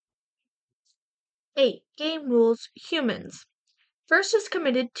8. Game rules. Humans. First is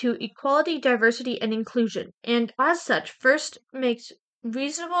committed to equality, diversity, and inclusion, and as such, First makes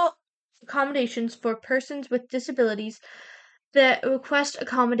reasonable accommodations for persons with disabilities that request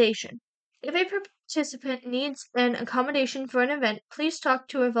accommodation. If a participant needs an accommodation for an event, please talk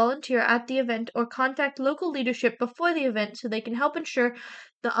to a volunteer at the event or contact local leadership before the event so they can help ensure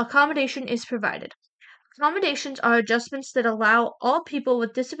the accommodation is provided. Accommodations are adjustments that allow all people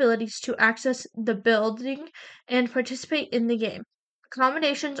with disabilities to access the building and participate in the game.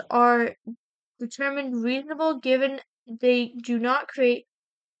 Accommodations are determined reasonable given they do not create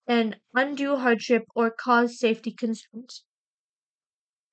an undue hardship or cause safety concerns.